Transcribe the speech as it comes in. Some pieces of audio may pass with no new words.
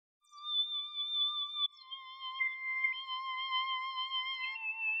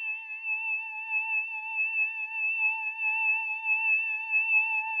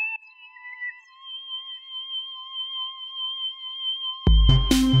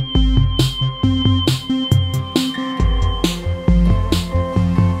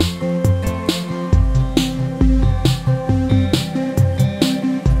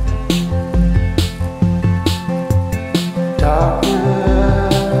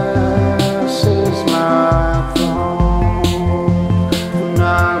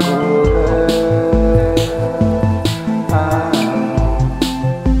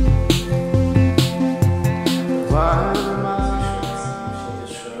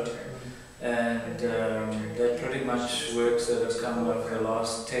that pretty much works that have come over the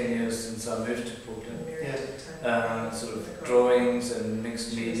last 10 years since I moved to Portland. Sort of drawings and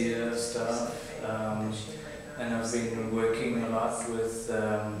mixed media stuff, and I've been working a lot with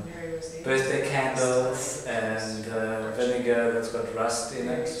birthday candles and vinegar that's got rust in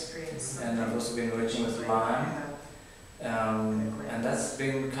it, and I've also been working with lime. And that's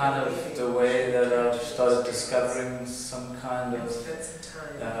been kind of the way that I've started discovering some kind of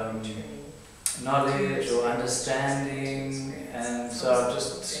knowledge or understanding, and so I've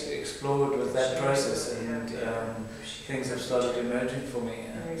just explored with that process, and things have started emerging for me.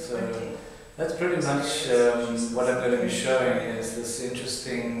 And so that's pretty much what I'm going to be showing, is this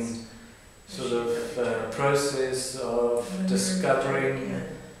interesting sort of process of discovering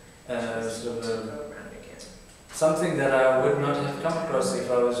sort of something that I would not have come across if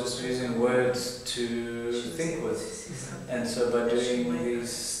I was just using words to think with. And so by doing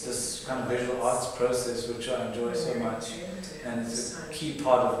this kind of visual arts process, which I enjoy so much, and it's a key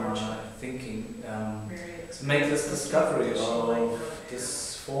part of my thinking, to make this discovery of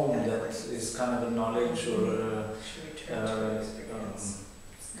this form that is kind of a knowledge or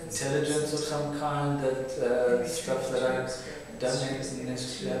intelligence of some kind, that stuff that I don't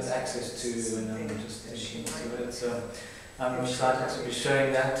necessarily have access to, and I'm just thinking through it. So I'm excited to be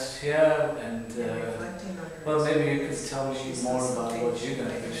showing that here, and well, maybe you could tell me more about what you're going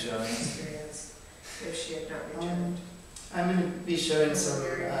to be showing. I'm going to be showing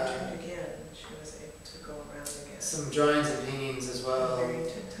some drawings and paintings as well,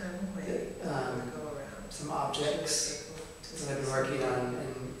 some objects that I've been working on,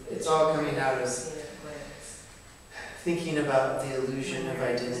 and it's all coming out of thinking about the illusion of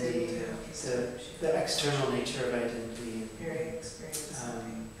identity, the external nature of identity,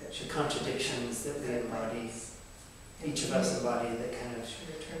 the contradictions that we embody, each of us embody, that kind of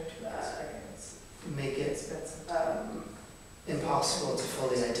make it impossible to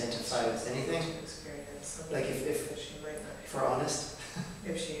fully identify with anything. Like if we're honest.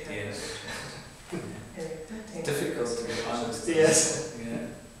 Yes. Difficult to be honest. Yes. Yeah.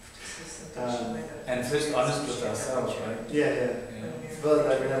 And first honest with ourselves, right? Yeah. Well,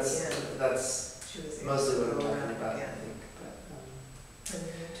 I mean, that's mostly what I'm talking about, I think.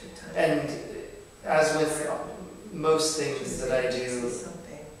 And as with most things that I do,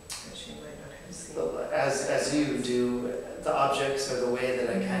 as you do, the objects are the way that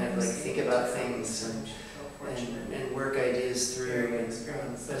I kind of like think about things and work ideas through.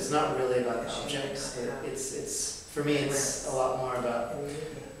 But it's not really about the objects. It's for me, it's a lot more about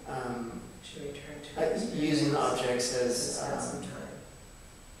using the objects as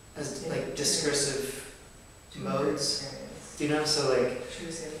like discursive modes, you know. So like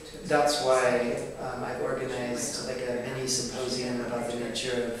that's why I've organized like a mini symposium about the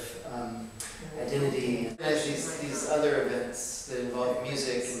nature of identity. There's these other events that involve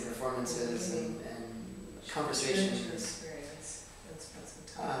music and performances and conversations.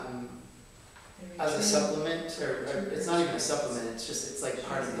 As a supplement, or it's not even a supplement. It's like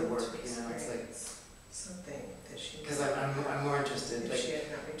part of the work, you know. It's like because I'm more interested. Like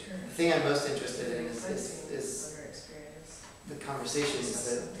the thing I'm most interested in is the conversations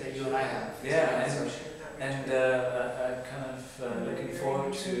that you and I have. Yeah, and I'm kind of looking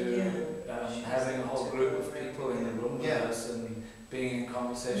forward to having a whole group of people in the room with us and being in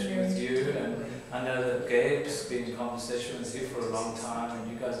conversation with you. And I know that Gabe's been in conversation with you for a long time,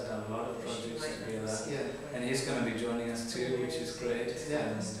 and you guys have done a lot of projects together. And he's going to be joining us too, which is great.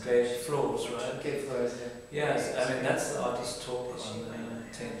 And Gabe Floors, right? Gabe Floors, Yes, I mean that's the artist talk on the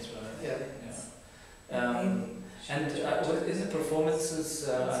 10th, right? And is it performances?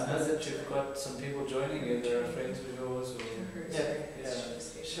 I know that you've got some people joining you. There are friends of yours, or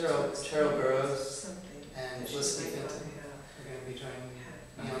Cheryl Burrows and Felicity Fenton are going to be joining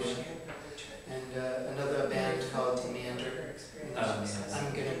me, and another band called Meander.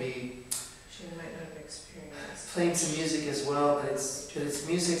 I'm going to be playing some music as well, but it's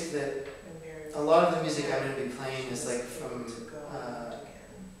music that a lot of the music I'm going to be playing is like from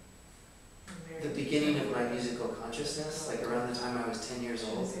the beginning of my musical consciousness, like around the time I was 10 years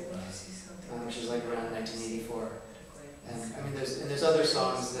old, which was like around 1984. And I mean, there's other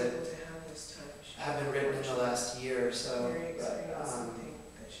songs that have been written in the last year or so,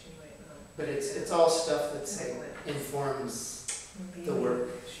 but it's all stuff that informs the work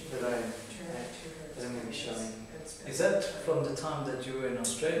that I'm going to be showing. Is that from the time that you were in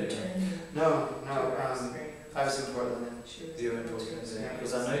Australia? No. I was in Portland. You were in Portland,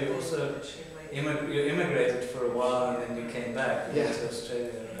 because I know you also you immigrated for a while and then you came back to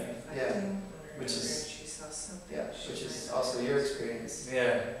Australia, right? Yeah, which is Yeah, which is also your experience.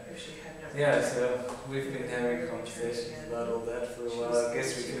 Yeah. Yeah, so we've been having conversations about all that for a while. I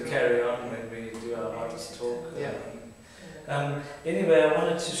guess we can carry on when we do our artist talk. Yeah. Anyway, I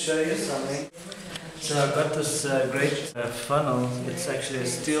wanted to show you something. So I've got this great funnel. It's actually a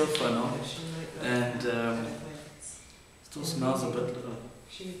steel funnel, and still smells a bit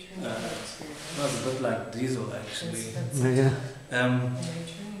like diesel actually. Yeah.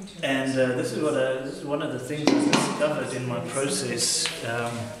 And this is one of the things I discovered in my process.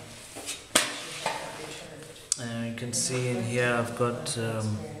 You can see in here I've got a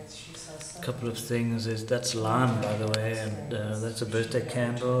couple of things. That's lime, by the way, and that's a birthday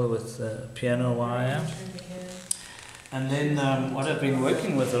candle with piano wire. And then what I've been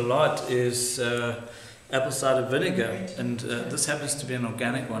working with a lot is apple cider vinegar, and this happens to be an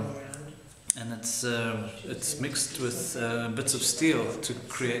organic one. And it's mixed with bits of steel to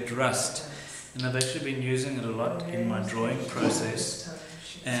create rust. And I've actually been using it a lot in my drawing process.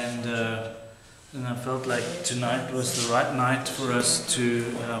 And I felt like tonight was the right night for us to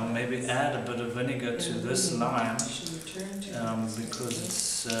maybe add a bit of vinegar to this lime, because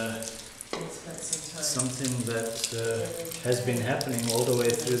it's something that has been happening all the way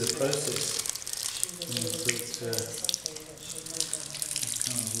through the process. And I thought it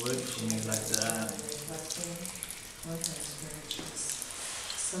kind of worked for me like that.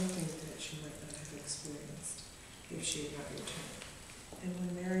 Something that she might not have experienced if she had not returned. And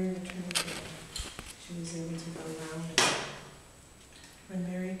when Mary returned home, she was able to go around it. When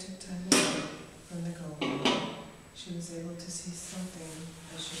Mary took time away from the goal, she was able to see something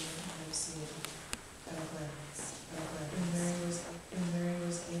that she might not have seen at a glance. When Mary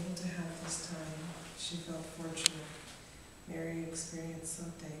was able to have this time, she felt fortunate. Mary experienced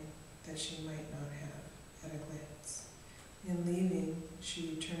something that she might not have at a glance. In leaving,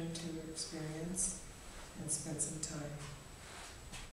 she returned to her experience and spent some time